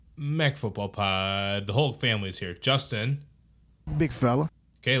Mac Football Pod. The whole family's here. Justin. Big fella.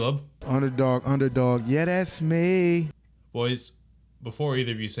 Caleb. Underdog. Yeah, that's me. Boys, before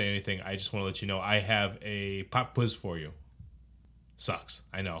either of you say anything, I just want to let you know I have a pop quiz for you. Sucks.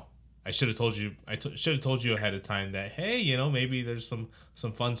 I know. I should have told you. Should have told you ahead of time that maybe there's some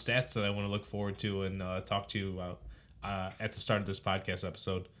fun stats that I want to look forward to and talk to you about at the start of this podcast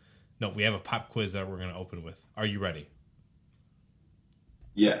episode. No, we have a pop quiz that we're going to open with. Are you ready?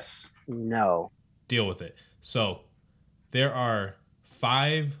 Yes. No. Deal with it. So, there are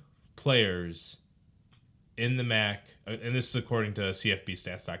 5 players in the MAC, and this is according to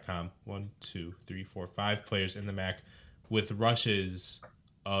CFBstats.com. 1, 2, 3, 4, 5 players in the MAC with rushes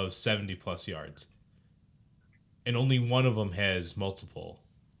of 70-plus yards. And only one of them has multiple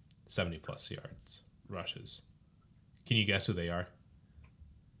 70-plus yards rushes. Can you guess who they are?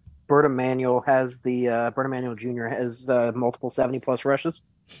 Bert Emanuel Jr. has multiple 70-plus rushes.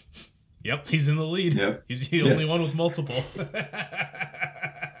 Yep, he's in the lead. Yep. He's the only one with multiple.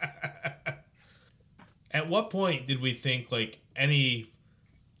 At what point did we think any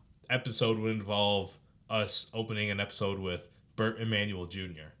episode would involve us opening an episode with Bert Emanuel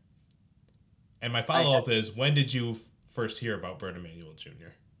Jr.? And my follow-up is, when did you first hear about Bert Emanuel Jr.?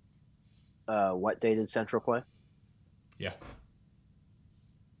 What day did Central play? Yeah.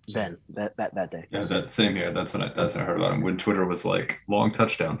 Then that day. Yeah, that same year. That's when I heard about him. When Twitter was like, long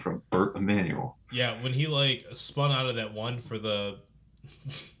touchdown from Bert Emanuel. Yeah, when he spun out of that one for the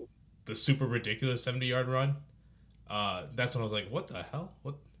super ridiculous 70-yard run. That's when I was like, what the hell?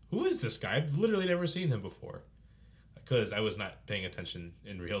 Who is this guy? I've literally never seen him before. Because I was not paying attention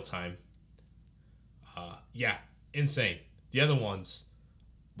in real time. Yeah, insane. The other ones,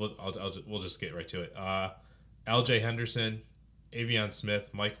 we'll just get right to it. L.J. Henderson, Avion Smith,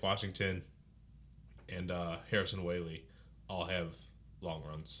 Mike Washington, and Harrison Whaley all have long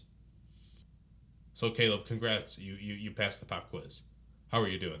runs. So Caleb, congrats. You passed the pop quiz. How are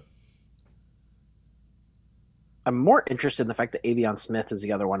you doing? I'm more interested in the fact that Avion Smith is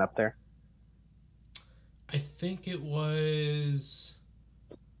the other one up there. I think it was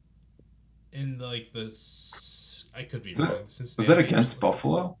in I could be wrong. Was that against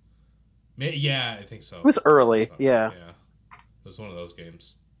Buffalo? Yeah, I think so. It was early, yeah. Yeah. It was one of those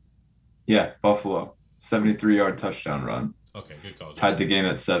games. Yeah, Buffalo. 73-yard touchdown run. Okay, good call. Tied the game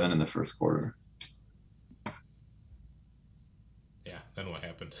at 7 in the first quarter. Yeah, then what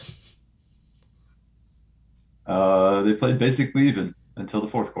happened? They played basically even until the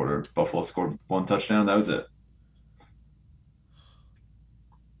fourth quarter. Buffalo scored 1 touchdown. That was it.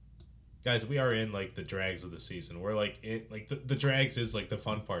 Guys, we are in the drags of the season. We're the drags is the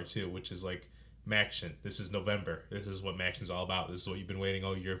fun part too, which is Maction. This is November. This is what Maction's all about. This is what you've been waiting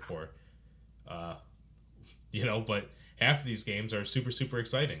all year for. But half of these games are super, super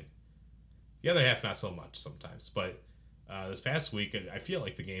exciting. The other half, not so much sometimes. But this past week, I feel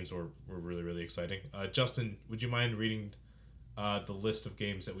like the games were really, really exciting. Justin, would you mind reading the list of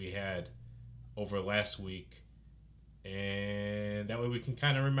games that we had over last week? And that way we can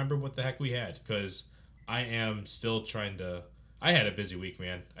kind of remember what the heck we had. Because I am still trying to... I had a busy week,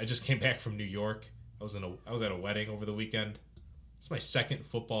 man. I just came back from New York. I was at a wedding over the weekend. It's my second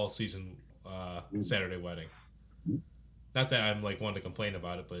football season Saturday wedding. Not that I'm one to complain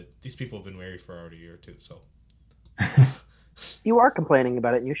about it, but these people have been married for already a year or two, so. You are complaining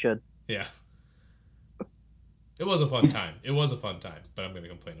about it, and you should. Yeah. It was a fun time. But I'm going to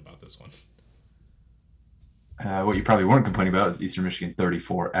complain about this one. What you probably weren't complaining about is Eastern Michigan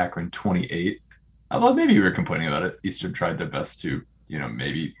 34, Akron 28. I thought maybe you were complaining about it. Eastern tried their best to,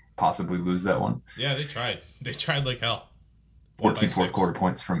 maybe possibly lose that one. Yeah, they tried. They tried like hell. 14 fourth quarter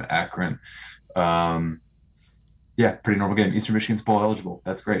points from Akron. Yeah, pretty normal game. Eastern Michigan's bowl eligible.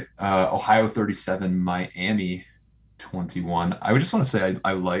 That's great. Ohio 37, Miami 21. I would just want to say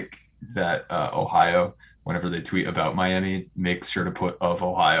I like that Ohio, whenever they tweet about Miami, makes sure to put of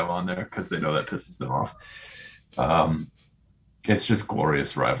Ohio on there because they know that pisses them off. It's just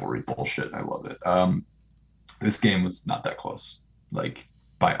glorious rivalry bullshit, and I love it. This game was not that close.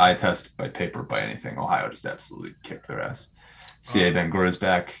 By eye test, by paper, by anything, Ohio just absolutely kicked their ass. C.A. Ben-Gur is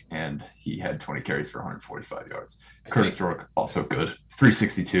back, and he had 20 carries for 145 yards. Curtis Dork, also good.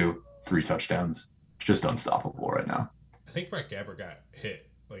 362, 3 touchdowns. Just unstoppable right now. I think Brett Gabbert got hit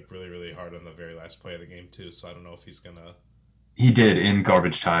really, really hard on the very last play of the game, too, so I don't know if he's going to... He did in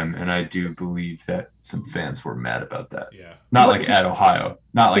garbage time, and I do believe that some fans were mad about that. Yeah. Not at Ohio.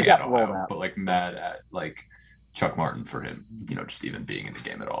 Not at Ohio, but mad at Chuck Martin for him, just even being in the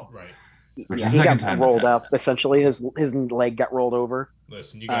game at all. Right. Which Yeah, is he the second got time rolled up. Essentially, his leg got rolled over.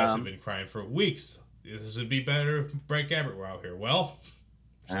 Listen, you guys have been crying for weeks. This would be better if Brett Gabbert were out here. Well,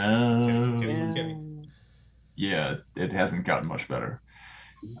 Kidding. Yeah, it hasn't gotten much better.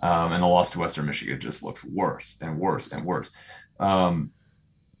 And the loss to Western Michigan just looks worse and worse and worse.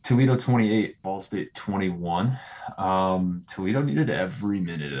 Toledo 28, Ball State 21. Toledo needed every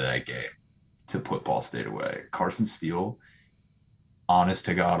minute of that game to put Ball State away. Carson Steele, honest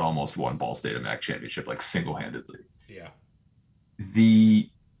to God, almost won Ball State a MAC championship like single-handedly. Yeah.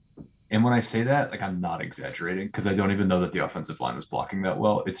 And when I say that, like, I'm not exaggerating, because I don't even know that the offensive line was blocking that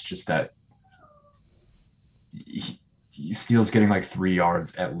well. It's just that Steele's getting like 3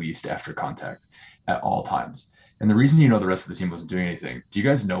 yards at least after contact at all times. And the reason the rest of the team wasn't doing anything, do you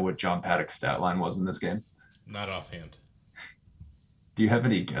guys know what John Paddock's stat line was in this game? Not offhand. Do you have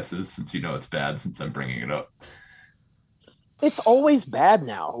any guesses, since you know it's bad, since I'm bringing it up? It's always bad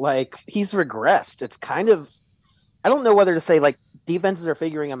now. Like, he's regressed. It's kind of, I don't know whether to say like defenses are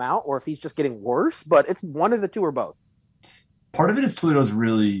figuring him out or if he's just getting worse, but it's one of the two or both. Part of it is Toledo's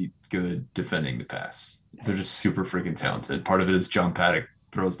really good defending the pass. They're just super freaking talented. Part of it is John Paddock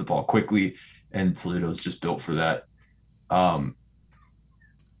throws the ball quickly, and Toledo's just built for that. I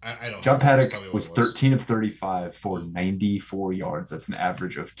don't. John Paddock was 13 of 35 for 94 yards. That's an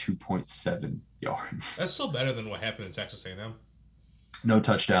average of 2.7 yards. That's still better than what happened in Texas A&M. No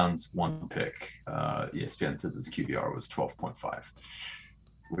touchdowns, 1 pick. ESPN says his QBR was 12.5,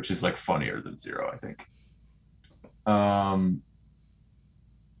 which is like funnier than 0, I think.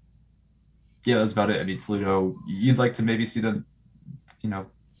 Yeah, that's about it. I mean, Toledo, you'd like to maybe see them, they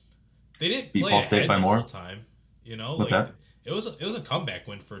didn't beat play Ball State by more. Whole time, What's that? It was a comeback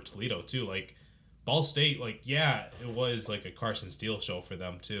win for Toledo too. Like, Ball State, like, yeah, it was like a Carson Steele show for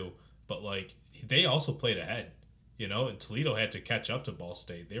them too, but like they also played ahead, and Toledo had to catch up to Ball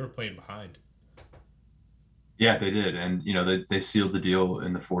State. They were playing behind. Yeah, they did, and they sealed the deal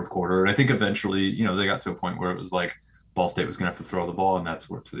in the fourth quarter. And I think eventually, they got to a point where it was like Ball State was going to have to throw the ball, and that's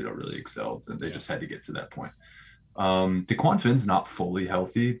where Toledo really excelled, and they just had to get to that point. DeQuan Finn's not fully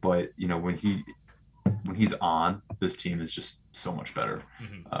healthy, but when he's on, this team is just so much better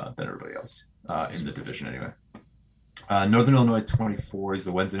than everybody else in the division anyway. Northern Illinois 24 is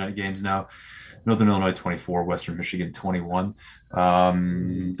the Wednesday night games now. Northern Illinois 24, Western Michigan 21.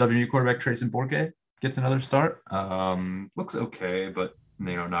 WU quarterback Trayson Bourque gets another start. Looks okay, but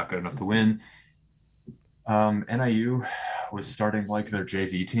not good enough to win. NIU was starting like their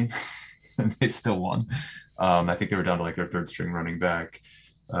JV team, and they still won. I think they were down to like their 3rd string running back,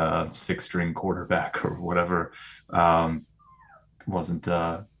 6th string quarterback or whatever. Wasn't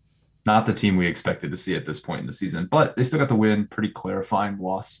not the team we expected to see at this point in the season, but they still got the win. Pretty clarifying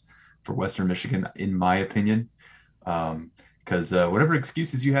loss for Western Michigan, in my opinion. Because whatever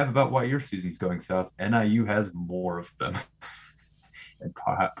excuses you have about why your season's going south, NIU has more of them. And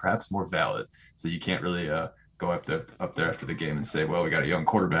perhaps more valid. So you can't really go up there after the game and say, well, we got a young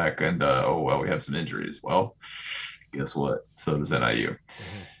quarterback, and we have some injuries. Well, guess what? So does NIU.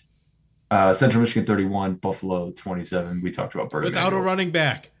 Central Michigan 31, Buffalo 27. We talked about Bernie without Manuel. A running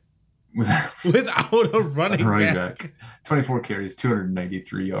back. Without a running back. 24 carries,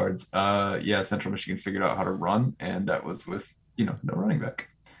 293 yards. Central Michigan figured out how to run, and that was with no running back.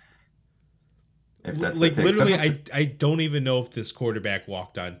 If that's like literally, I don't even know if this quarterback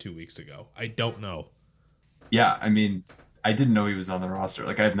walked on 2 weeks ago. I don't know. Yeah, I mean, I didn't know he was on the roster.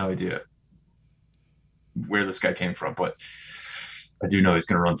 Like, I have no idea where this guy came from, but I do know he's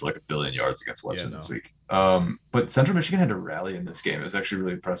going to run for like 1 billion yards against Western this week. But Central Michigan had to rally in this game. It was actually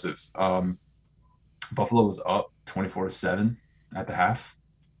really impressive. Buffalo was up 24-7 at the half,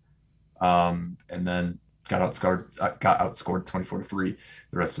 and then got outscored 24-3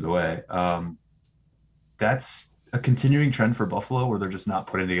 the rest of the way. That's a continuing trend for Buffalo, where they're just not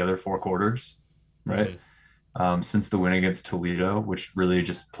putting together 4 quarters, right? Since the win against Toledo, which really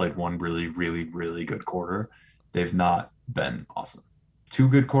just played one really, really, really good quarter, they've not been awesome. 2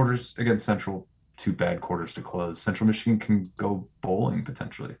 good quarters against Central, 2 bad quarters to close. Central Michigan can go bowling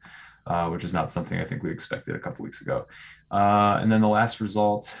potentially, which is not something I think we expected a couple weeks ago. And then the last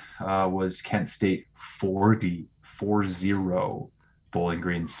result was Kent State 40, Bowling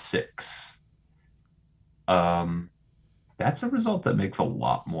Green 6. That's a result that makes a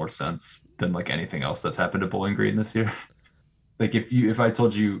lot more sense than like anything else that's happened at Bowling Green this year. Like, if I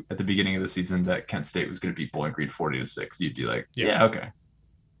told you at the beginning of the season that Kent State was going to beat Bowling Green 40-6, you'd be like, yeah, okay.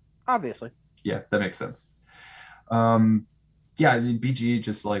 Obviously. Yeah, that makes sense. I mean, BG,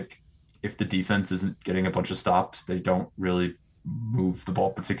 just like, if the defense isn't getting a bunch of stops, they don't really move the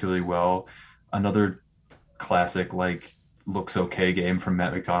ball particularly well. Another classic, like, looks okay game from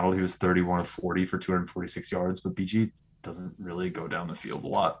Matt McDonald. He was 31 of 40 for 246 yards, but BG doesn't really go down the field a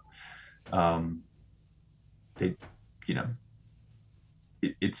lot.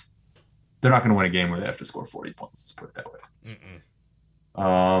 it's they're not going to win a game where they have to score 40 points. Let's put it that way.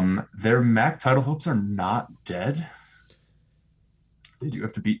 Their MAC title hopes are not dead. They do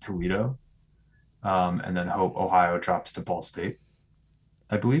have to beat Toledo, and then hope Ohio drops to Ball State,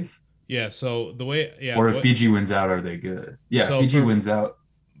 I believe. Yeah. So the way, yeah. Or if BG wins out, are they good? Yeah, So if BG for- wins out.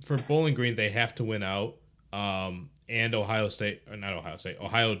 For Bowling Green, they have to win out. And Ohio State, or not Ohio State,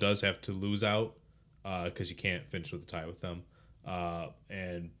 Ohio does have to lose out because you can't finish with a tie with them.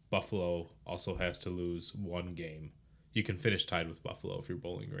 And Buffalo also has to lose one game. You can finish tied with Buffalo if you're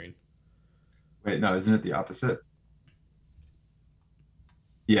Bowling Green. Wait, no, isn't it the opposite?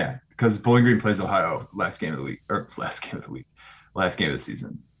 Yeah, because Bowling Green plays Ohio last game of the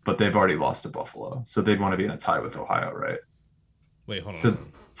season. But they've already lost to Buffalo, so they'd want to be in a tie with Ohio, right? Wait, hold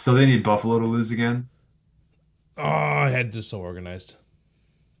on. So they need Buffalo to lose again? Oh, I had this so organized.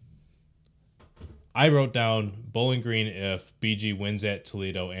 I wrote down Bowling Green if BG wins at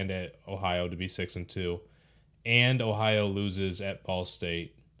Toledo and at Ohio to be 6-2, and Ohio loses at Ball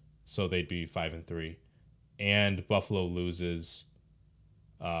State, so they'd be 5-3, and Buffalo loses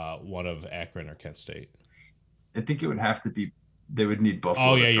one of Akron or Kent State. I think it would have to be. They would need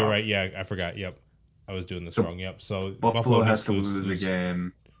Buffalo. Oh yeah, you're right. Yeah, I forgot. Yep, I was doing this wrong. Yep. So Buffalo has to lose a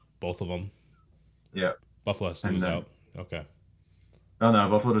game. Both of them. Yeah. Buffalo has to lose out. Okay. No,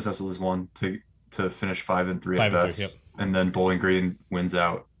 Buffalo just has to lose one to finish 5-3 at best, yep. And then Bowling Green wins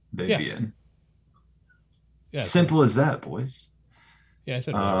out. They'd be in. Yeah. Simple as that, boys. Yeah, I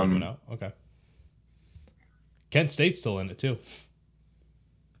said win out. Okay. Kent State's still in it too.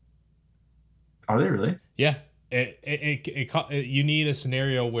 Are they really? Yeah. You need a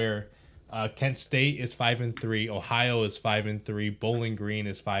scenario where Kent State is 5-3, Ohio is 5-3, Bowling Green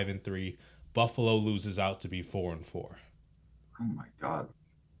is 5-3, Buffalo loses out to be 4-4. Oh my god!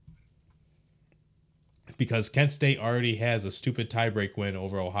 Because Kent State already has a stupid tiebreak win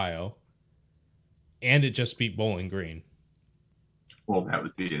over Ohio, and it just beat Bowling Green. Well, that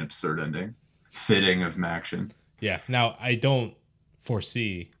would be an absurd ending, fitting of Maction. Yeah. Now I don't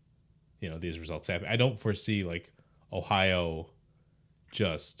foresee, these results happen. I don't foresee like Ohio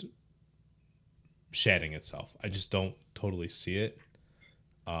just shedding itself. I just don't totally see it.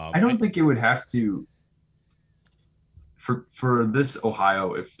 I don't think it would have to for this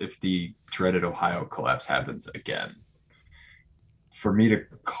Ohio, if the dreaded Ohio collapse happens again, for me to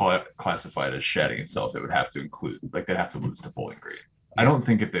classify it as shedding itself, it would have to include, like, they'd have to lose to Bowling Green. I don't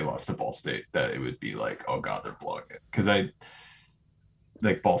think if they lost to Ball State that it would be like, oh god, they're blowing it, because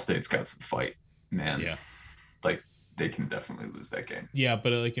Ball State's got some fight, man. Yeah, like they can definitely lose that game. Yeah,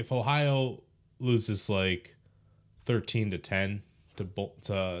 but like if Ohio loses like 13-10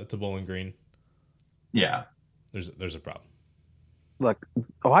 to Bowling Green, yeah, there's a problem. Look,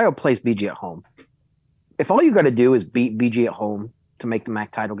 Ohio plays BG at home. If all you got to do is beat BG at home to make the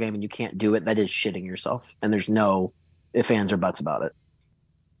MAC title game, and you can't do it, that is shitting yourself. And there's no ifs, ands, or buts about it.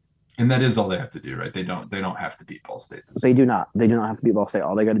 And that is all they have to do, right? They don't have to beat Ball State. They do not. They do not have to beat Ball State.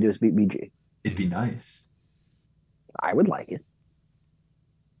 All they got to do is beat BG. It'd be nice. I would like it.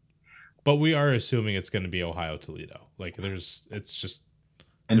 But we are assuming it's going to be Ohio Toledo. Like it's just.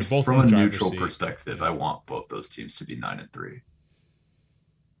 And both from a in the neutral driver's seat. perspective, I want both those teams to be 9-3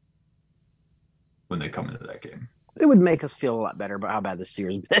 when they come into that game. It would make us feel a lot better about how bad this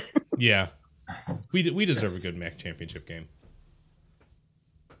year's been. Yeah, we deserve a good MAC championship game.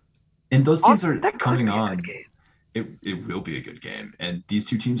 And those teams are That could coming be a on. good game. It will be a good game, and these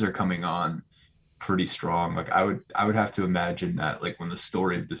two teams are coming on pretty strong. Like I would have to imagine that, like, when the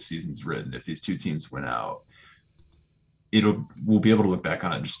story of this season's written, if these two teams win out, we'll be able to look back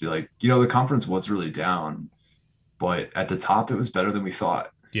on it and just be like, the conference was really down, but at the top it was better than we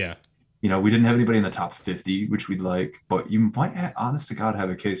thought. Yeah. We didn't have anybody in the top 50, which we'd like, but you might, honest to God, have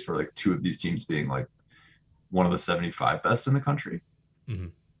a case for like two of these teams being like one of the 75 best in the country. Mm-hmm.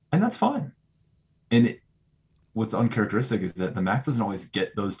 And that's fine. And what's uncharacteristic is that the MAC doesn't always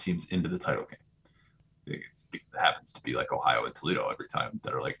get those teams into the title game. It happens to be like Ohio and Toledo every time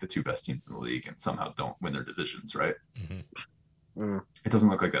that are like the two best teams in the league and somehow don't win their divisions, right? Mm-hmm. Mm. It doesn't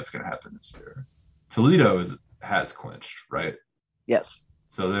look like that's going to happen this year. Toledo has clinched, right? Yes.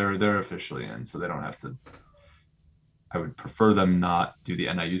 So they're officially in, so they don't have to. I would prefer them not do the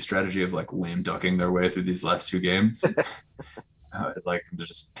NIU strategy of like lame ducking their way through these last two games. I'd like them to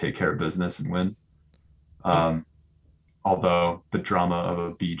just take care of business and win. Although the drama of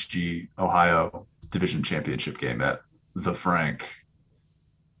a BG Ohio division championship game at the Frank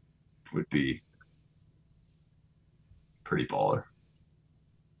would be pretty baller.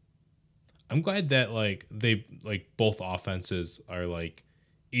 I'm glad that both offenses are like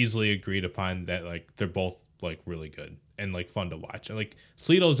easily agreed upon, that like they're both like really good and like fun to watch. And like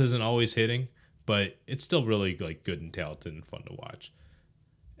Toledo's isn't always hitting, but it's still really like good and talented and fun to watch.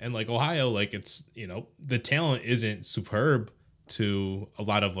 And like Ohio, like it's, you know, the talent isn't superb to a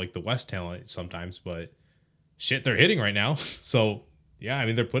lot of like the West talent sometimes, but shit, they're hitting right now. So yeah, I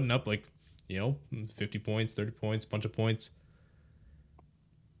mean, they're putting up like, you know, 50 points, 30 points, bunch of points.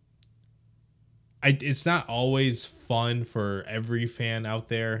 It's not always fun for every fan out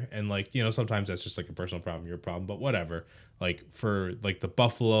there. And like, you know, sometimes that's just like a personal problem, your problem, but whatever. Like for like the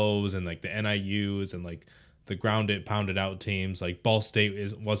Buffaloes and like the NIUs and like the grounded, pounded out teams, like Ball State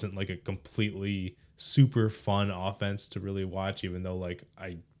wasn't like a completely super fun offense to really watch, even though like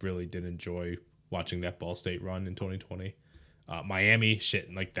I really did enjoy watching that Ball State run in 2020. Miami,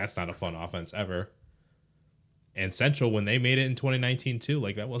 shit, like that's not a fun offense ever. And Central, when they made it in 2019 too,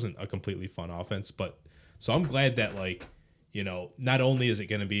 like that wasn't a completely fun offense. But so I'm glad that like, you know, not only is it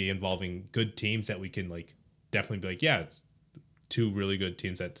going to be involving good teams that we can like definitely be like, yeah, it's two really good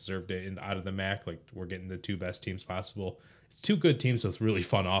teams that deserved it out of the MAC. Like we're getting the two best teams possible. It's two good teams with really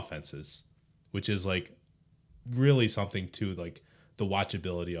fun offenses, which is like really something to like the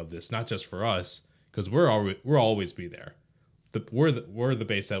watchability of this, not just for us, because we'll always be there. We're the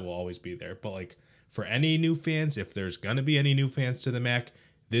base that will always be there, but like for any new fans, if there's gonna be any new fans to the MAC,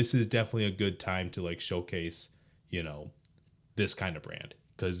 this is definitely a good time to like showcase, you know, this kind of brand,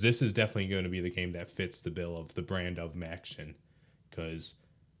 because this is definitely going to be the game that fits the bill of the brand of MACtion. Because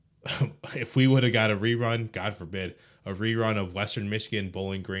if we would have got a rerun, God forbid, a rerun of Western Michigan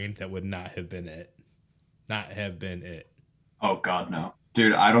Bowling Green, that would not have been it. Not have been it. Oh God, no,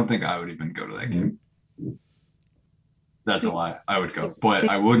 dude! I don't think I would even go to that game. That's a lie. I would go, but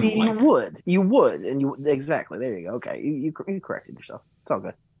I wouldn't. You would, and you exactly. There you go. Okay, you corrected yourself. It's all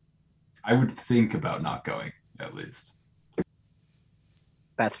good. I would think about not going at least.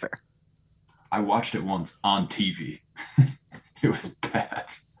 That's fair. I watched it once on TV. It was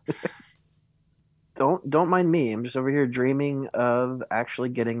bad. Don't mind me. I'm just over here dreaming of actually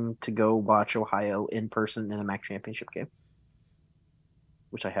getting to go watch Ohio in person in a MAC championship game,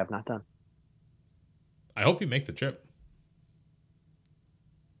 which I have not done. I hope you make the trip.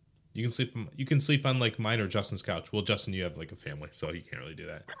 You can sleep on like mine or Justin's couch. Well, Justin, you have like a family, so you can't really do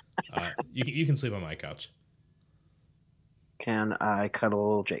that. You can sleep on my couch. Can I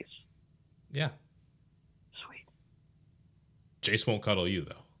cuddle Jace? Yeah. Sweet. Jace won't cuddle you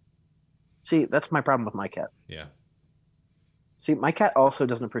though. See, that's my problem with my cat. Yeah. See, my cat also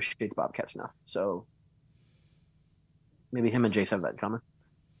doesn't appreciate bobcats enough, so maybe him and Jace have that in common.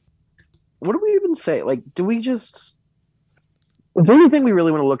 What do we even say? Like, do we just... Is there anything we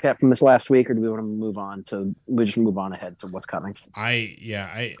really want to look at from this last week, or do we want to move on ahead to what's coming?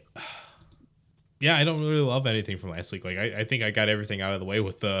 I don't really love anything from last week. Like I think I got everything out of the way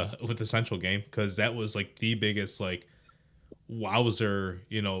with the Central game, because that was like the biggest like wowzer,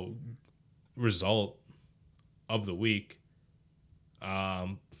 you know, result of the week. But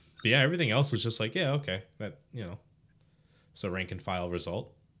yeah, everything else was just like, yeah, okay, that, you know, so rank and file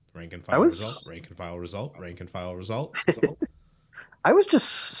result. I was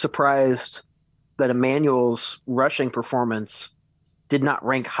just surprised that Emmanuel's rushing performance did not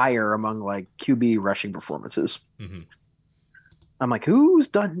rank higher among like QB rushing performances. Mm-hmm. I'm like, who's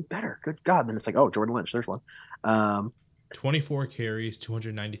done better? Good God. Then it's like, oh, Jordan Lynch, there's one. 24 carries,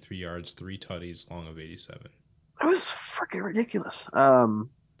 293 yards, 3 tutties, long of 87. That was freaking ridiculous.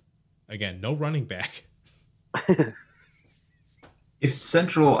 Again, no running back. If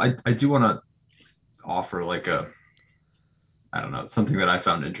Central, I do want to offer like I don't know, something that I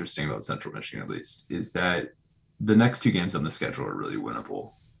found interesting about Central Michigan, at least, is that the next two games on the schedule are really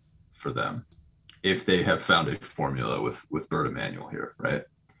winnable for them if they have found a formula with Bert Emanuel here, right?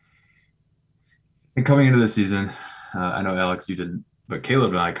 And coming into the season, I know, Alex, you didn't, but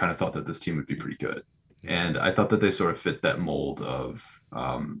Caleb and I kind of thought that this team would be pretty good. And I thought that they sort of fit that mold of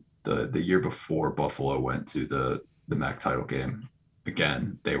the year before Buffalo went to the MAC title game.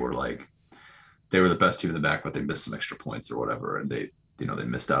 Again, they were the best team in the MAC, but they missed some extra points or whatever, and they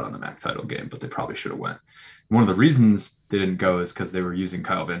missed out on the MAC title game, but they probably should have went. One of the reasons they didn't go is because they were using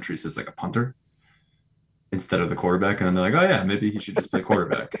Kyle Ventries as like a punter instead of the quarterback, and then they're like, oh yeah, maybe he should just play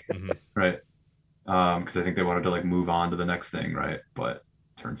quarterback, right? Because I think they wanted to like move on to the next thing, right? But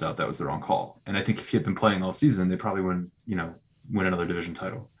turns out that was the wrong call. And I think if he had been playing all season, they probably win another division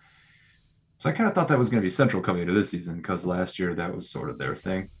title. So I kind of thought that was going to be Central coming into this season, because last year that was sort of their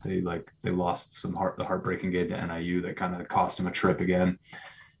thing. They lost the heartbreaking game to NIU that kind of cost them a trip again.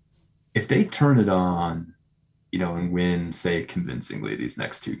 If they turn it on, and win, say, convincingly these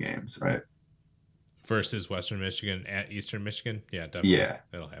next two games, right? Versus Western Michigan at Eastern Michigan, yeah, definitely. Yeah,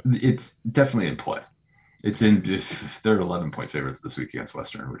 that'll happen. It's definitely in play. It's in. If they're 11-point favorites this week against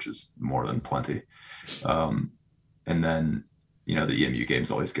Western, which is more than plenty. And then the EMU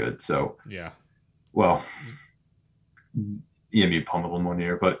game's always good. So Yeah. well, EMU pummeled them 1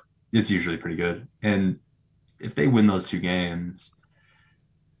 year, but it's usually pretty good. And if they win those 2 games,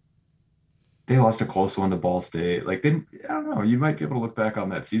 they lost a close one to Ball State. Like I don't know. You might be able to look back on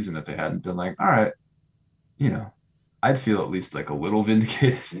that season that they hadn't been like, all right, I'd feel at least like a little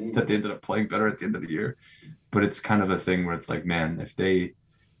vindicated that they ended up playing better at the end of the year. But it's kind of a thing where it's like, man, if they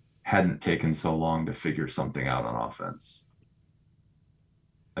hadn't taken so long to figure something out on offense,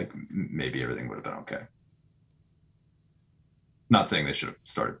 like maybe everything would have been okay. Not saying they should have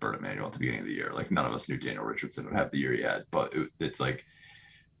started Bert Emanuel at the beginning of the year. Like none of us knew Daniel Richardson would have the year he had, but it's like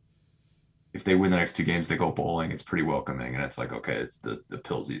if they win the next 2 games, they go bowling. It's pretty welcoming, and it's like, okay, it's the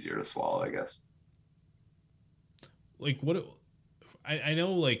pill's easier to swallow, I guess. Like I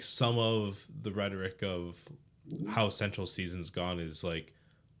know like some of the rhetoric of how Central season's gone is like,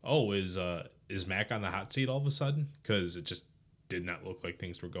 oh, is Mac on the hot seat all of a sudden? Because it just did not look like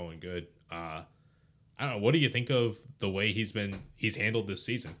things were going good. I don't know. What do you think of the way he's handled this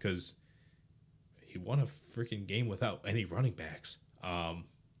season? Because he won a freaking game without any running backs.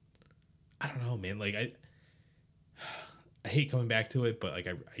 I don't know, man. Like I hate coming back to it, but like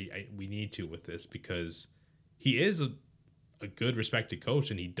we need to with this because he is a good respected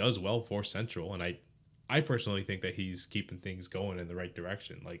coach and he does well for Central. And I personally think that he's keeping things going in the right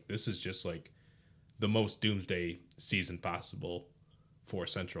direction. Like this is just like the most doomsday season possible for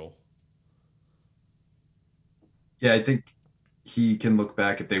Central. Yeah, I think he can look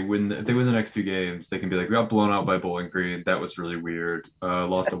back if they win the next 2 games, they can be like, we got blown out by Bowling Green. That was really weird.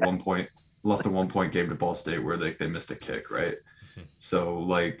 Lost a 1-point game to Ball State where they missed a kick, right? Mm-hmm. So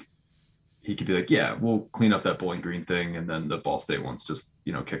like he could be like, yeah, we'll clean up that Bowling Green thing, and then the Ball State one's just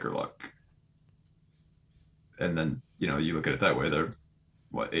kicker luck. And then you look at it that way, they're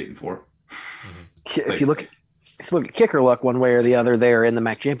what 8-4. Mm-hmm. If you look at kicker luck one way or the other, they're in the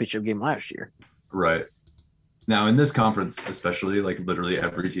MAC championship game last year. Right. Now in this conference, especially, like literally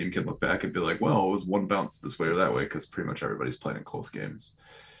every team can look back and be like, well, it was one bounce this way or that way because pretty much everybody's playing in close games.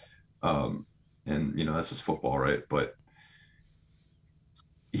 And that's just football, right? But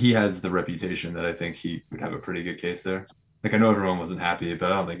he has the reputation that I think he would have a pretty good case there. Like I know everyone wasn't happy,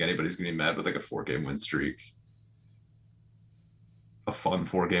 but I don't think anybody's gonna be mad with like a 4-game win streak. A fun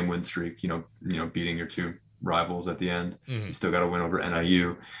 4-game win streak, beating your 2 rivals at the end. Mm-hmm. You still got to win over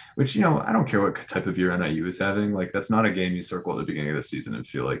NIU, which, I don't care what type of year NIU is having. Like, that's not a game you circle at the beginning of the season and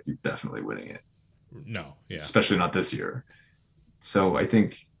feel like you're definitely winning it. No, yeah. Especially not this year. So I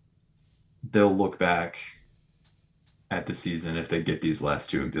think they'll look back at the season if they get these last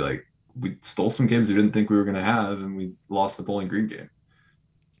 2 and be like, we stole some games we didn't think we were going to have, and we lost the Bowling Green game.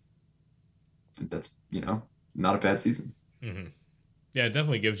 That's, not a bad season. Mm-hmm. Yeah, it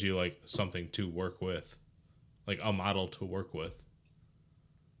definitely gives you like something to work with, like a model to work with.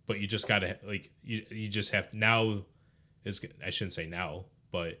 But you just gotta you just have now. I shouldn't say now,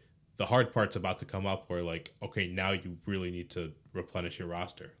 but the hard part's about to come up where like, okay, now you really need to replenish your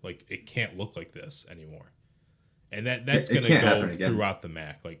roster. Like it can't look like this anymore, and that's gonna go throughout the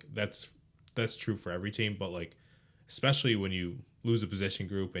MAC. Like that's true for every team, but like especially when you lose a position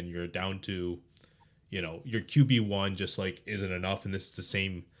group and you're down to, your QB1 just like isn't enough, and this is the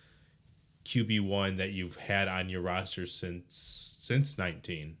same QB1 that you've had on your roster since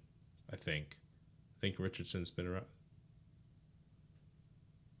 19, I think. I think Richardson's been around.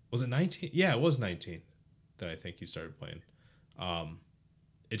 Was it 19? Yeah, it was 19 that I think he started playing.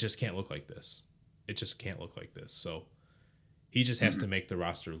 It just can't look like this. It just can't look like this. So he just has to make the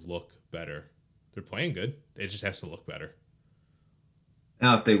roster look better. They're playing good. It just has to look better.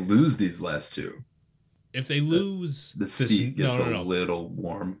 Now, if they lose these last 2, if they lose, the seat gets a little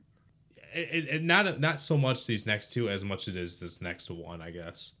warm. It not so much these next 2 as much as it is this next 1, I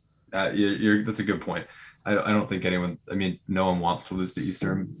guess. That's a good point. I don't think anyone. I mean, no one wants to lose to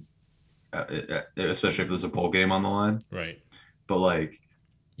Eastern, especially if there's a bowl game on the line. Right. But like,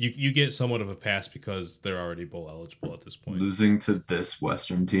 you get somewhat of a pass because they're already bowl eligible at this point. Losing to this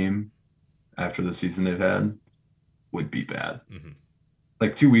Western team after the season they've had would be bad. Mm-hmm.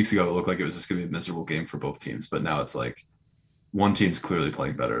 Like 2 weeks ago, it looked like it was just going to be a miserable game for both teams, but now it's like one team's clearly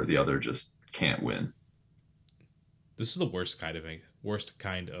playing better, the other just can't win. This is the worst kind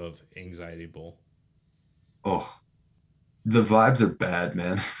of anxiety bowl. Oh, the vibes are bad,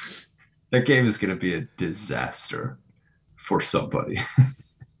 man. That game is going to be a disaster for somebody.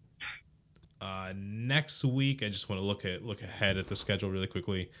 Next week, I just want to look ahead at the schedule really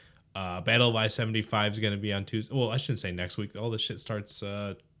quickly. Battle of I-75 is going to be on Tuesday. Well, I shouldn't say next week. All this shit starts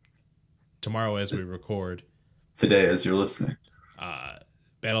tomorrow as we record. Today, as you're listening.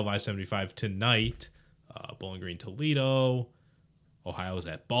 Battle of I-75 tonight. Bowling Green, Toledo. Ohio's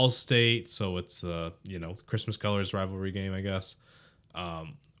at Ball State, so it's the Christmas colors rivalry game, I guess.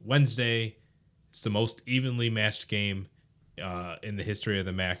 Wednesday, it's the most evenly matched game in the history of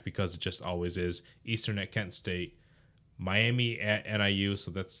the MAC because it just always is. Eastern at Kent State, Miami at NIU.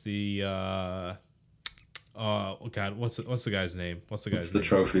 So that's the oh God, what's the guy's name? What's the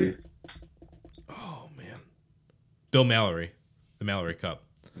trophy? Oh man, Bill Mallory, the Mallory Cup.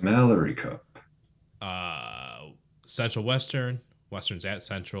 Mallory Cup. Central Western's at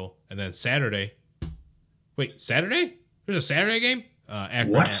Central, and then Saturday. Wait, Saturday? There's a Saturday game?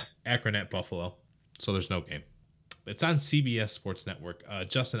 Akron at Buffalo. So there's no game. It's on CBS Sports Network.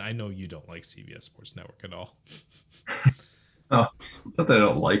 Justin, I know you don't like CBS Sports Network at all. Oh, it's not that I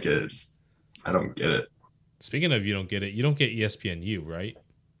don't like it. I don't get it. Speaking of you don't get it, you don't get ESPNU, right?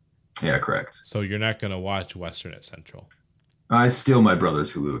 Yeah, correct. So you're not going to watch Western at Central. I steal my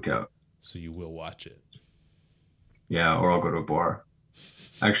brother's Hulu account. So you will watch it. Yeah, or I'll go to a bar.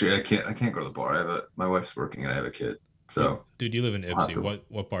 Actually, I can't go to the bar. My wife's working and I have a kid. So, dude, you live in Ipsy.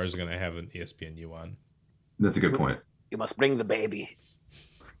 What bar is going to have an ESPNU on? That's a good point. You must bring the baby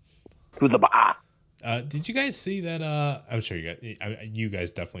to the bar. Did you guys see that? I'm sure you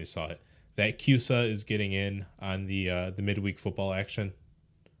guys definitely saw it. That CUSA is getting in on the midweek football action.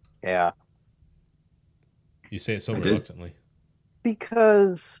 Yeah. You say it so reluctantly.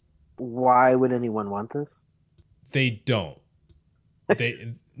 Because why would anyone want this? They don't.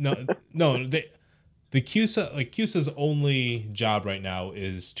 The CUSA's only job right now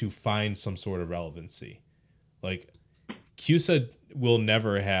is to find some sort of relevancy. Like, CUSA will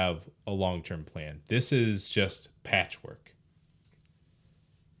never have a long-term plan. This is just patchwork.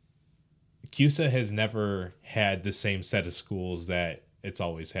 CUSA has never had the same set of schools that it's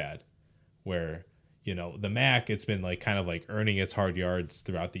always had, where, the MAC, it's been kind of earning its hard yards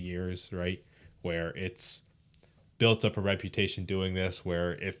throughout the years, right? Where it's built up a reputation doing this,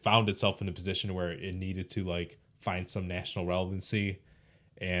 where it found itself in a position where it needed to find some national relevancy.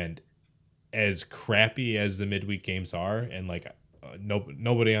 And as crappy as the midweek games are, and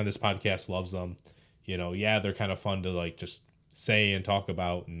nobody on this podcast loves them, they're kind of fun to just say and talk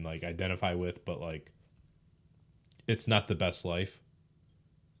about and identify with, but it's not the best life.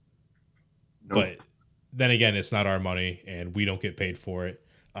 Nope. But then again, it's not our money and we don't get paid for it.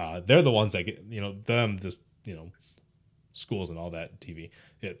 They're the ones that get, them just, schools and all that TV.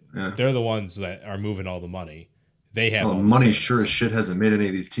 They're the ones that are moving all the money. They have money. Sure as shit hasn't made any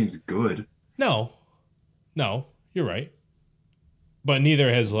of these teams good. No, you're right. But neither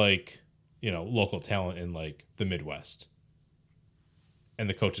has local talent in the Midwest. And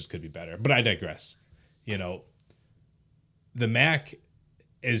the coaches could be better. But I digress. The MAC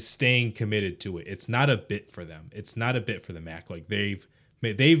is staying committed to it. It's not a bit for them. It's not a bit for the MAC. They've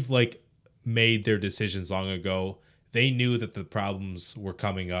made their decisions long ago. They knew that the problems were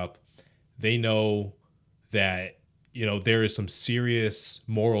coming up. They know that, there is some serious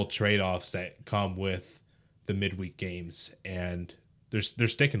moral trade-offs that come with the midweek games, and they're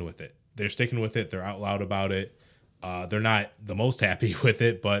sticking with it. They're sticking with it. They're out loud about it. They're not the most happy with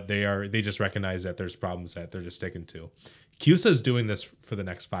it, but they just recognize that there's problems that they're just sticking to. CUSA is doing this for the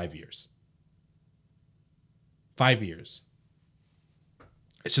next 5 years. 5 years.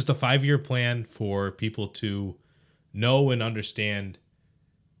 It's just a 5-year plan for people to know and understand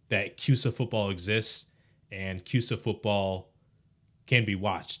that CUSA football exists and CUSA football can be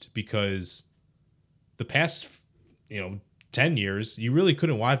watched, because the past 10 years you really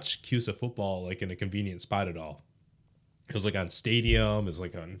couldn't watch CUSA football in a convenient spot at all. It was on Stadium, it was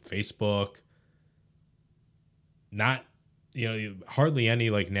on Facebook. Not hardly any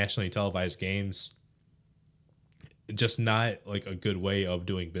nationally televised games. Just not a good way of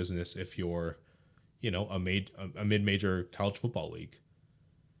doing business if you're a mid-major college football league.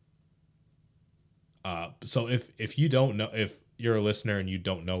 So if you don't know, if you're a listener and you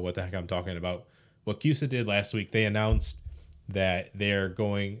don't know what the heck I'm talking about, what CUSA did last week, they announced that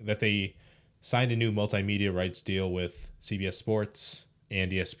they signed a new multimedia rights deal with CBS Sports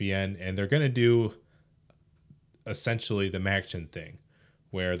and ESPN, and they're going to do essentially the MACtion thing,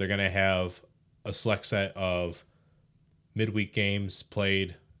 where they're going to have a select set of midweek games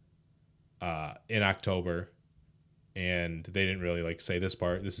played in October, and they didn't really say this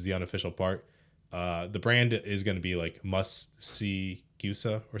part. This is the unofficial part. The brand is going to be Must See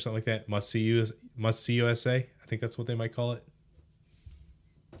CUSA or something like that. Must See USA. I think that's what they might call it.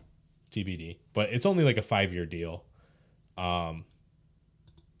 TBD. But it's only a 5-year deal. I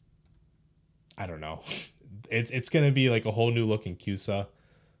don't know. It's going to be a whole new looking CUSA.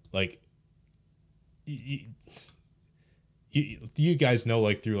 you guys know,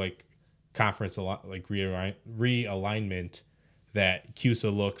 like, through like conference a lot, like realignment, that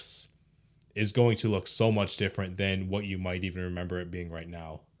CUSA is going to look so much different than what you might even remember it being right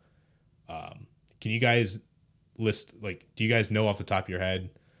now. Can you guys list, like, do you guys know off the top of your head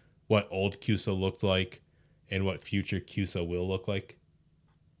what old CUSA looked like and what future CUSA will look like?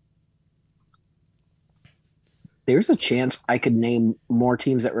 There's a chance I could name more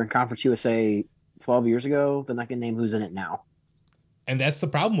teams that were in Conference USA 12 years ago than I can name who's in it now. And that's the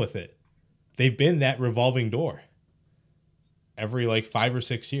problem with it. They've been that revolving door every like 5 or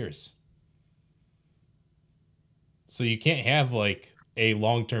 6 years. So you can't have like a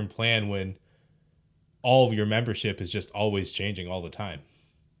long-term plan when all of your membership is just always changing all the time.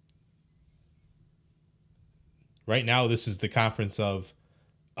 Right now, this is the conference of,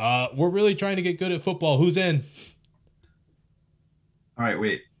 we're really trying to get good at football. Who's in? All right,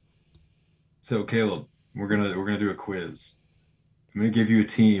 wait. So Caleb, we're gonna do a quiz. I'm gonna give you a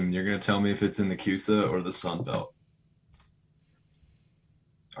team. You're gonna tell me if it's in the CUSA or the Sun Belt.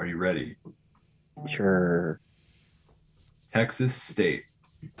 Are you ready? Sure. Texas State.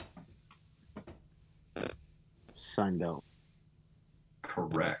 Sunbelt.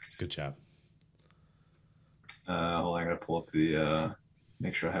 Correct. Good job. Hold on, I gotta pull up the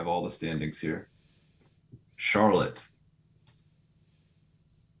make sure I have all the standings here. Charlotte.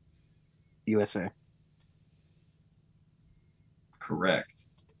 USA. Correct.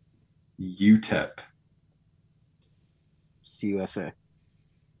 UTEP. CUSA.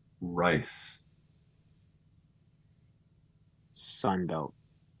 Rice. Sunbelt.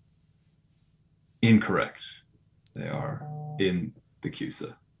 Incorrect. They are in the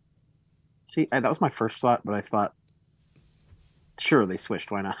CUSA. See, that was my first thought, but I thought, sure, they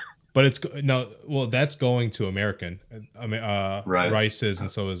switched. Why not? But it's no, well, that's going to American. Right. Rice is,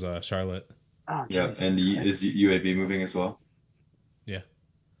 and so is Charlotte. Oh, Yeah, geez. and is UAB moving as well? Yeah.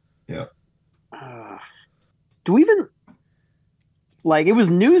 Yeah. Do we even like? It was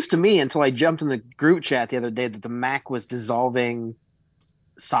news to me until I jumped in the group chat the other day that the MAC was dissolving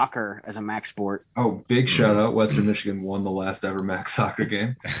soccer as a MAC sport. Oh, big shout out. Western Michigan won the last ever MAC soccer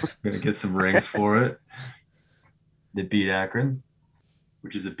game. Gonna get some rings for it. They beat Akron,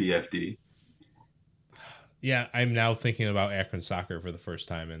 which is a BFD. Yeah, I'm now thinking about Akron soccer for the first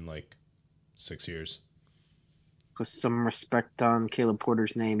time in like 6 years. Put some respect on Caleb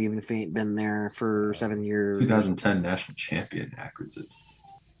Porter's name, even if he ain't been there for 7 years. 2010 national champion Akron's it.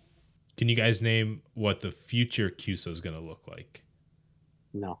 Can you guys name what the future CUSA is going to look like?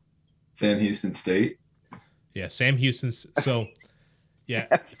 No. Sam Houston State. Yeah, Sam Houston's. So, yeah.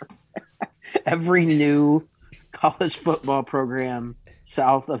 Every new college football program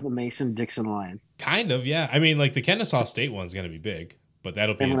south of the Mason-Dixon line. Kind of, yeah. I mean, like the Kennesaw State one's going to be big, but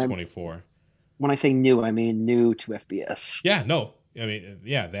that'll be And in when 24. When I say new, I mean new to FBS. Yeah, no. I mean,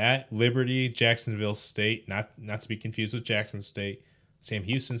 yeah, that, Liberty, Jacksonville State, not to be confused with Jackson State, Sam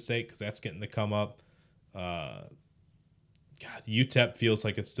Houston State, because that's getting to come up. God, UTEP feels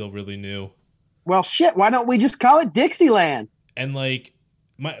like it's still really new. Well, shit, why don't we just call it Dixieland? And like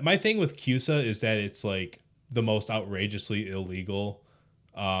my thing with CUSA is that it's like the most outrageously illegal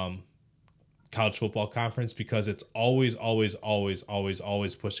college football conference, because it's always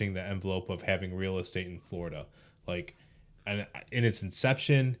pushing the envelope of having real estate in Florida. Like, and in its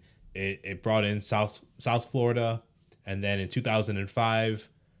inception, it brought in South Florida, and then in 2005,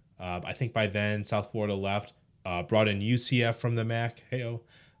 I think by then South Florida left, brought in UCF from the MAC. Heyo.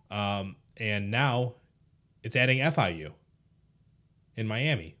 And now it's adding FIU in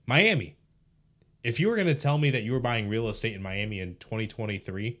Miami. Miami. If you were going to tell me that you were buying real estate in Miami in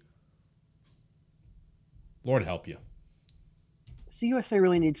 2023, Lord help you. CUSA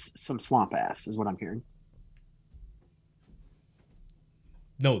really needs some swamp ass, is what I'm hearing.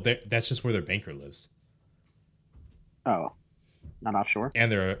 No, that's just where their banker lives. Oh, not offshore?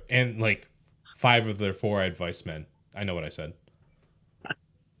 And like 5 of their 4 advice men. I know what I said.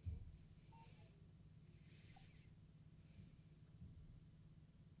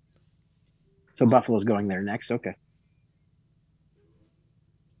 So Buffalo's going there next. Okay.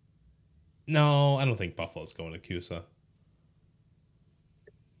 No, I don't think Buffalo's going to CUSA.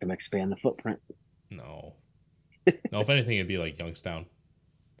 Gonna expand the footprint. No. No, if anything, it'd be like Youngstown.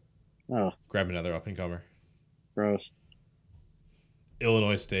 Oh, Grab another up and comer. gross.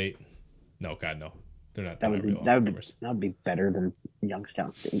 Illinois State. No, God, no. They're not That would be real that would be, up-and-comers. that would be better than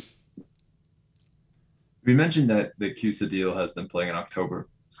Youngstown State. We mentioned that the CUSA deal has them playing in October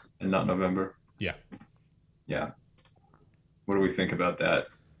and not November. Yeah. Yeah. What do we think about that?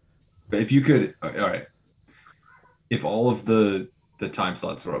 But if you could, all right. If all of the the time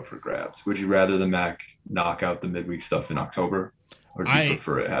slots were up for grabs. Would you rather the MAC knock out the midweek stuff in October, or do you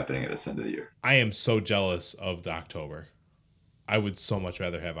prefer it happening at this end of the year? I am so jealous of the October. I would so much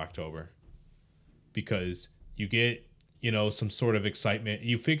rather have October because you get, some sort of excitement.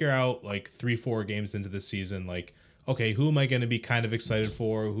 You figure out like 3-4 games into the season, like, okay, who am I going to be kind of excited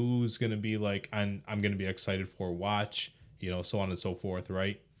for? Who's going to be like, I'm going to be excited for watch, so on and so forth,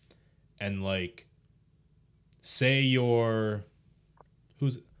 right? And like, say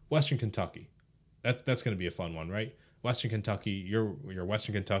who's Western Kentucky. That's going to be a fun one, right? Western Kentucky, you're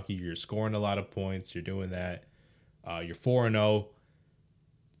Western Kentucky, you're scoring a lot of points, you're doing that. You're 4-0.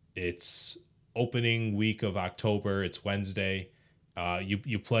 It's opening week of October. It's Wednesday.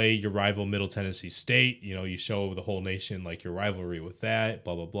 You play your rival Middle Tennessee State. You show the whole nation like your rivalry with that.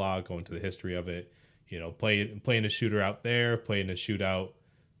 Blah blah blah. Go into the history of it. Playing a shooter out there, playing a shootout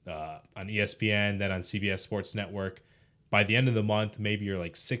on ESPN, then on CBS Sports Network. By the end of the month, maybe you're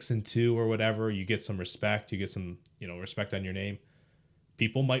like 6-2 or whatever. You get some respect. You get some respect on your name.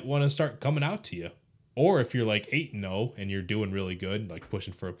 People might want to start coming out to you. Or if you're like 8-0 and you're doing really good, like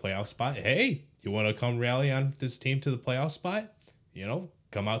pushing for a playoff spot, hey, you want to come rally on this team to the playoff spot?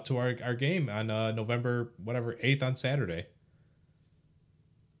 Come out to our game on November 8th on Saturday.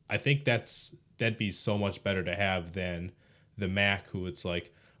 I think that'd be so much better to have than the MAC, who it's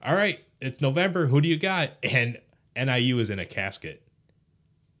like, all right, it's November, who do you got? And NIU is in a casket.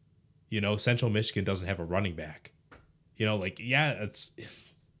 Central Michigan doesn't have a running back. It's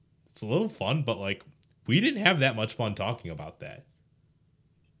a little fun, but like, we didn't have that much fun talking about that.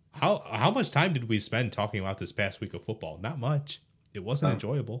 How much time did we spend talking about this past week of football? Not much. It wasn't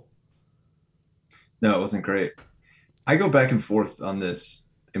enjoyable. No, it wasn't great. I go back and forth on this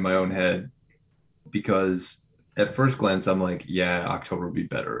in my own head because at first glance, I'm like, yeah, October would be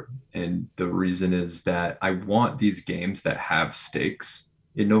better. And the reason is that I want these games that have stakes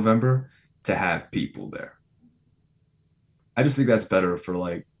in November to have people there. I just think that's better for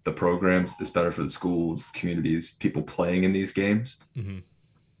like the programs. It's better for the schools, communities, people playing in these games. Mm-hmm.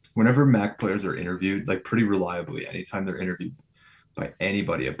 Whenever MAC players are interviewed, like pretty reliably, anytime they're interviewed by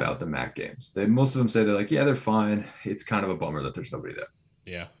anybody about the MAC games, most of them say they're like, yeah, they're fine. It's kind of a bummer that there's nobody there.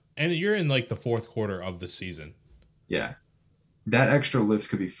 Yeah. And you're in like the fourth quarter of the season. Yeah. That extra lift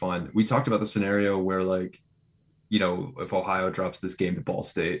could be fun. We talked about the scenario where like, if Ohio drops this game to Ball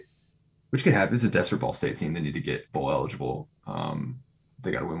State, which could happen. It's a desperate Ball State team. They need to get bowl eligible.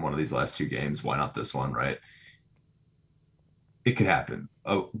 They got to win one of these last 2 games. Why not this one, right? It could happen.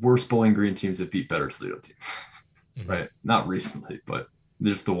 Worse Bowling Green teams that beat better Toledo teams, right? Not recently, but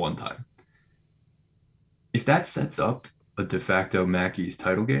there's the one time. If that sets up a de facto MAC East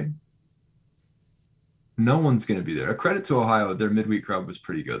title game, no one's going to be there. A credit to Ohio. Their midweek crowd was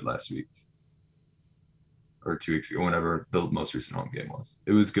pretty good last week or 2 weeks ago, whenever the most recent home game was.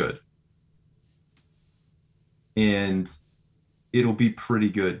 It was good. And it'll be pretty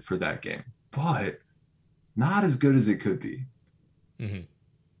good for that game, but not as good as it could be. Mm-hmm.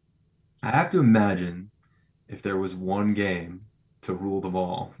 I have to imagine if there was one game to rule them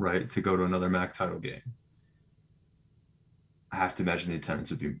all, right, to go to another MAC title game, I have to imagine the attendance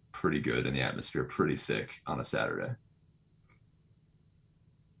would be pretty good and the atmosphere pretty sick on a Saturday.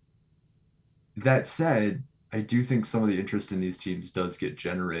 That said, I do think some of the interest in these teams does get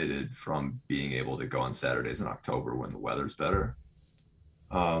generated from being able to go on Saturdays in October when the weather's better.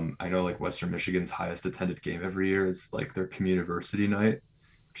 I know like Western Michigan's highest attended game every year is like their Communiversity night,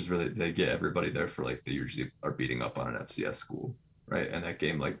 which is really, they get everybody there for like, they usually are beating up on an FCS school, right? And that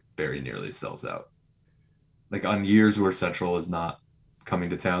game like very nearly sells out. Like on years where Central is not coming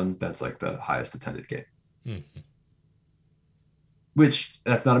to town, that's like the highest attended game. Mm-hmm. Which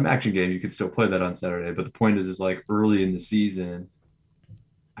that's not a action game. You could still play that on Saturday. But the point is like early in the season,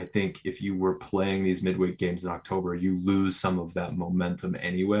 I think if you were playing these midweek games in October, you lose some of that momentum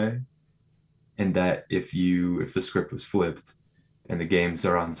anyway. And that if the script was flipped and the games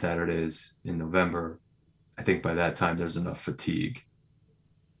are on Saturdays in November, I think by that time there's enough fatigue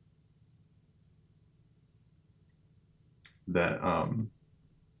that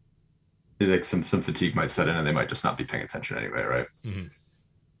like some fatigue might set in and they might just not be paying attention anyway, right? Mm-hmm.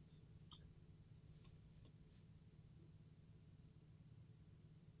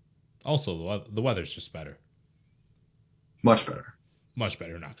 Also, the weather's just better. Much better. Much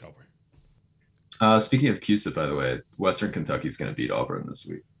better in October. Speaking of CUSA, by the way, Western Kentucky's going to beat Auburn this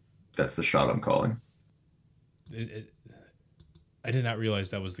week. That's the shot I'm calling. I did not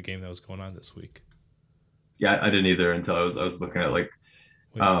realize that was the game that was going on this week. Yeah, I didn't either until I was looking at like,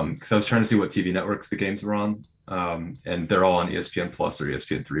 because I was trying to see what TV networks the games were on, and they're all on ESPN Plus or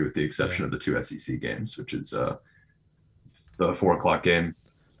ESPN3 with the exception of the 2 SEC games, which is the 4 o'clock game,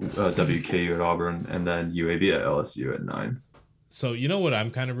 WKU at Auburn, and then UAB at LSU at 9. So you know what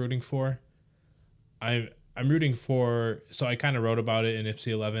I'm kind of rooting for? I'm rooting for. So I kind of wrote about it in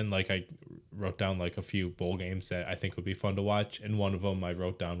Ipsy 11. Like I wrote down like a few bowl games that I think would be fun to watch, and one of them I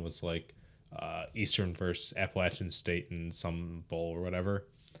wrote down was like Eastern versus Appalachian State in some bowl or whatever.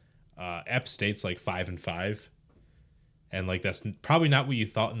 App State's like 5-5, and like that's probably not what you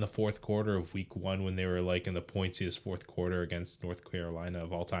thought in the fourth quarter of week 1 when they were like in the pointsiest fourth quarter against North Carolina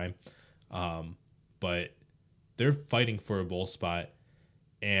of all time. But they're fighting for a bowl spot,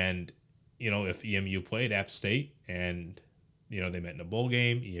 and if EMU played App State and they met in a bowl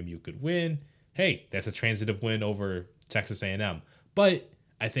game, EMU could win. Hey, that's a transitive win over Texas A&M. But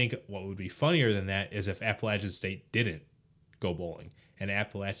I think what would be funnier than that is if Appalachian State didn't go bowling and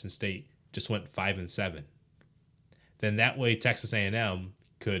Appalachian State just went 5-7. Then that way Texas A&M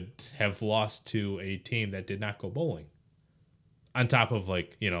could have lost to a team that did not go bowling. On top of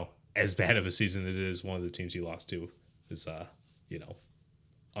as bad of a season it is, one of the teams you lost to is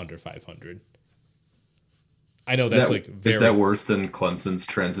under 500. I know that's is that worse than Clemson's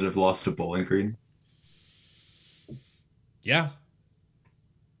transitive loss to Bowling Green? Yeah,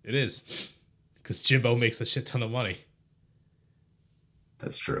 it is, because Jimbo makes a shit ton of money.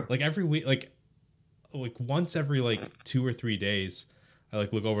 That's true. Like every week, like once every 2 or 3 days, I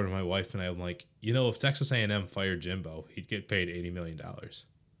look over to my wife and I'm like, if Texas A&M fired Jimbo, he'd get paid $80 million.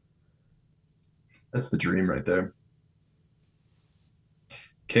 That's the dream right there.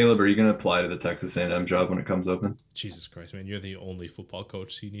 Caleb, are you going to apply to the Texas A&M job when it comes open? Jesus Christ, man, you're the only football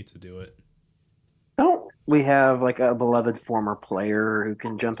coach, so you need to do it. Don't we have a beloved former player who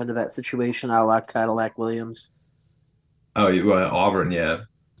can jump into that situation? I like Cadillac Williams. Oh, Auburn, yeah.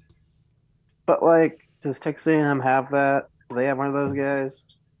 But does Texas A&M have that? Do they have one of those guys?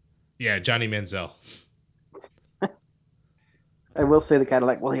 Yeah, Johnny Manziel. I will say the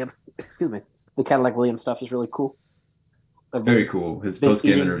Cadillac Williams stuff is really cool. Very cool. His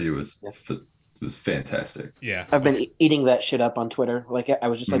post-game interview was fantastic. Yeah. I've been eating that shit up on Twitter. I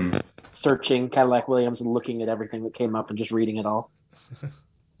was just searching Cadillac Williams and looking at everything that came up and just reading it all.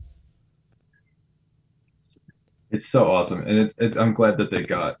 It's so awesome. And I'm glad that they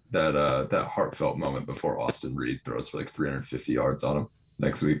got that heartfelt moment before Austin Reed throws for 350 yards on him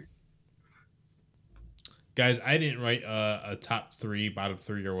next week. Guys, I didn't write a top 3, bottom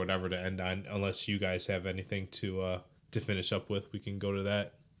 3 or whatever to end on, unless you guys have anything to finish up with. We can go to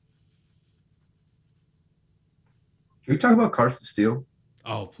that. Can we talk about Carson Steele?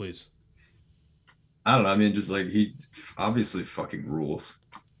 Oh, please. I don't know. I mean, just he obviously fucking rules.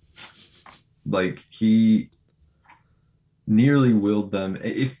 He nearly willed them.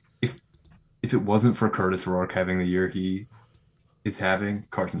 If it wasn't for Curtis Rourke having the year he is having,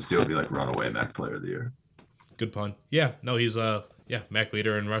 Carson Steele would be runaway MAC player of the year. Good pun. Yeah, no, he's MAC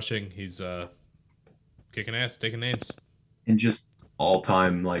leader in rushing. He's kicking ass, taking names. And just all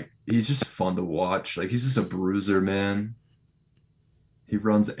time, he's just fun to watch. He's just a bruiser, man. He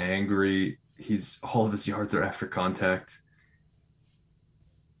runs angry. All of his yards are after contact.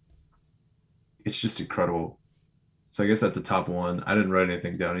 It's just incredible. So I guess that's a top 1. I didn't write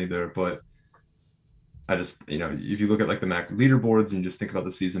anything down either, but I just, if you look at the MAC leaderboards and just think about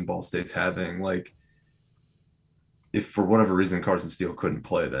the season Ball State's having, if for whatever reason Carson Steele couldn't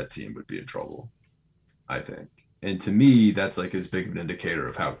play, that team would be in trouble, I think. And to me, that's as big of an indicator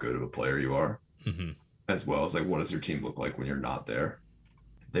of how good of a player you are, as well as what does your team look like when you're not there?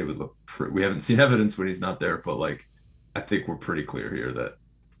 They would look. We haven't seen evidence when he's not there, but I think we're pretty clear here that.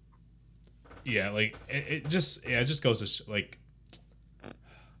 Yeah, it just goes to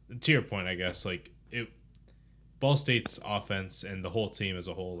to your point, I guess. Ball State's offense and the whole team as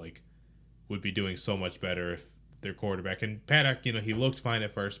a whole would be doing so much better if their quarterback and Paddock, he looked fine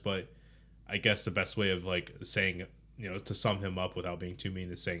at first, but I guess the best way of saying, to sum him up without being too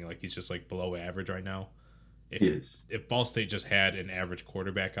mean is saying he's just below average right now. If Ball State just had an average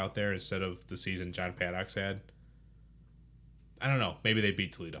quarterback out there instead of the season John Paddock's had, I don't know, maybe they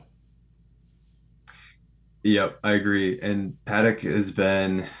beat Toledo. Yep, I agree. And Paddock has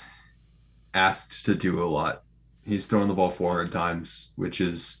been asked to do a lot. He's thrown the ball 400 times, which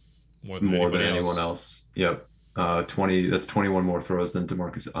is more than anyone else. Yep. 20. That's 21 more throws than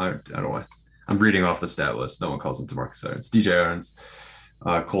DeMarcus. I don't know. I'm reading off the stat list. No one calls him DeMarcus Irons. DJ Irons.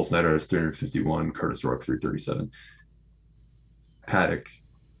 Cole Snyder has 351. Curtis Rourke 337. Paddock.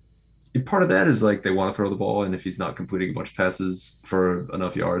 Part of that is they want to throw the ball, and if he's not completing a bunch of passes for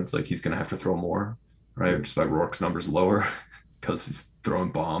enough yards, he's going to have to throw more, right? Which is why Rourke's numbers lower because he's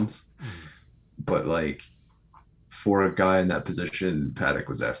throwing bombs. But for a guy in that position, Paddock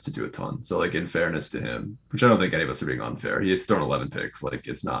was asked to do a ton. So, like, in fairness to him, which I don't think any of us are being unfair, he has thrown 11 picks. Like,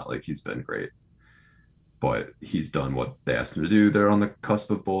 it's not like he's been great, but he's done what they asked him to do. They're on the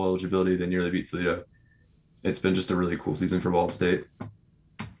cusp of bowl eligibility. They nearly beat Toledo. It's been just a really cool season for Ball State.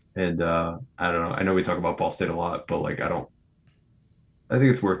 And I don't know. I know we talk about Ball State a lot, but like, I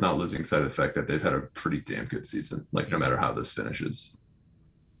think it's worth not losing sight of the fact that they've had a pretty damn good season. Like, no matter how this finishes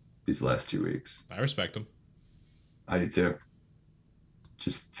these last 2 weeks. I respect them. I do too.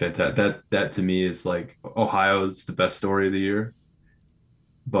 Just fantastic. That to me is like Ohio's the best story of the year.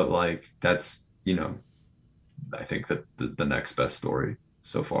 But like, that's, I think that the next best story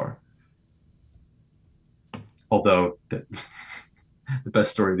so far. Although the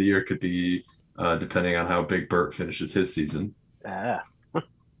best story of the year could be depending on how Big Bert finishes his season. Big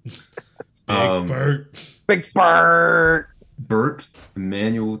Bert. Big Bert. Bert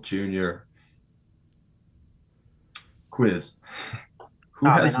Emanuel Jr. Quiz. Who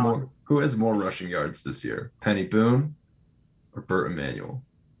has more rushing yards this year? Penny Boone or Bert Emanuel?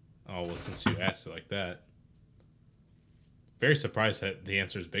 Oh, well, since you asked it like that. Very surprised that the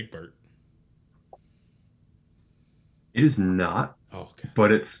answer is Big Bert. It is not. Oh, okay.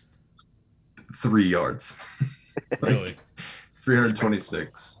 But it's 3 yards. Really?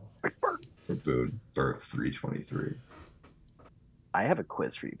 326 for Boone. Bert 323. I have a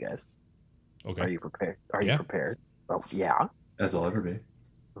quiz for you guys. Okay. Are you prepared? You prepared? Oh, yeah. As I'll ever be.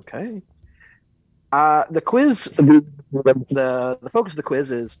 Okay. The quiz, the focus of the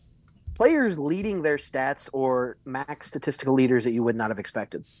quiz is players leading their stats or max statistical leaders that you would not have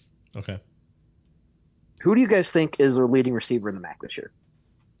expected. Okay. Who do you guys think is the leading receiver in the MAC this year?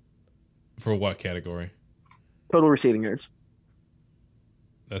 For what category? Total receiving yards.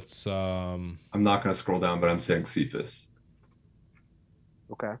 That's I'm not going to scroll down, but I'm saying Cephas.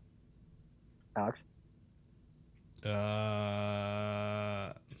 Okay. Alex?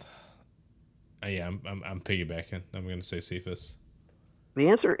 Yeah, I'm piggybacking. I'm going to say Cephas. The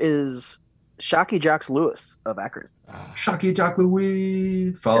answer is Shockey Jocks Lewis of Akron. Shockey Jock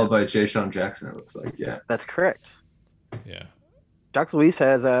Louis, followed by Jay Sean Jackson, it looks like. Yeah. That's correct. Yeah. Jocks Luis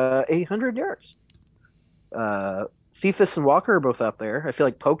has 800 yards. Cephas and Walker are both up there. I feel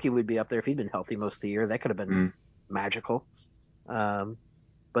like Pokey would be up there if he'd been healthy most of the year. That could have been magical.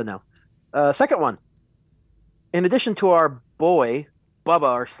 But no. Second one. In addition to our boy, Bubba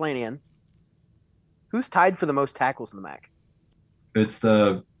Arslanian, who's tied for the most tackles in the MAC? It's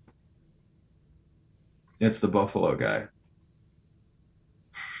the Buffalo guy.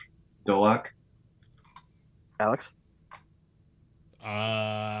 Dolak. Alex?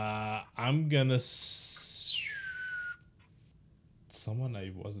 I'm gonna someone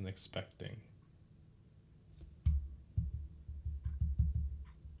I wasn't expecting.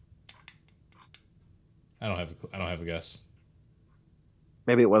 I don't have a guess.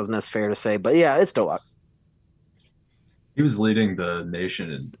 Maybe it wasn't as fair to say, but yeah, it's Dolak. He was leading the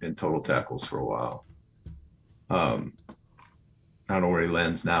nation in total tackles for a while. I don't know where he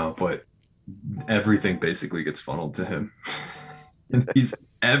lands now, but everything basically gets funneled to him. And he's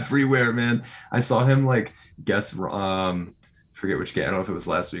everywhere, man. I saw him like guess forget which game. I don't know if it was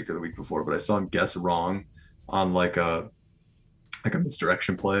last week or the week before, but I saw him guess wrong on like a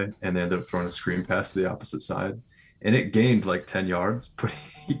misdirection play, and they ended up throwing a screen pass to the opposite side, and it gained like 10 yards, but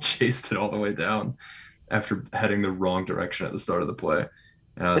he chased it all the way down after heading the wrong direction at the start of the play.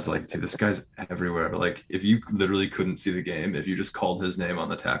 And I was like, dude, this guy's everywhere. Like, if you literally couldn't see the game, if you just called his name on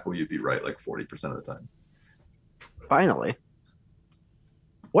the tackle, you'd be right like 40% of the time. Finally.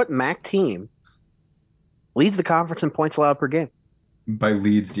 What MAC team leads the conference in points allowed per game? By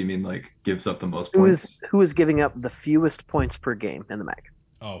leads, do you mean like gives up the most points? Who is giving up the fewest points per game in the MAC?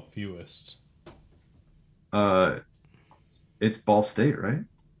 Oh, fewest. It's Ball State, right?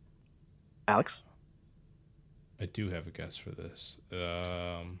 Alex? I do have a guess for this.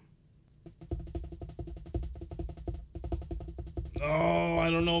 Oh,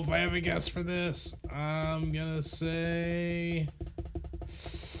 I don't know if I have a guess for this. I'm gonna say,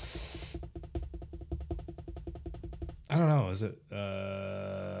 I don't know. Is it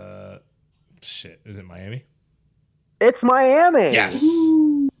Is it Miami? It's Miami. Yes.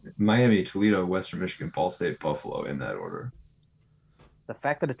 Miami, Toledo, Western Michigan, Ball State, Buffalo, in that order. The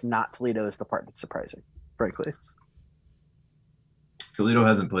fact that it's not Toledo is the part that's surprising, frankly. Toledo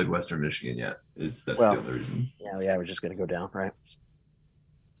hasn't played Western Michigan yet. That's the other reason. Yeah, we're just going to go down, right?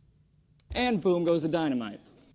 And boom goes the dynamite.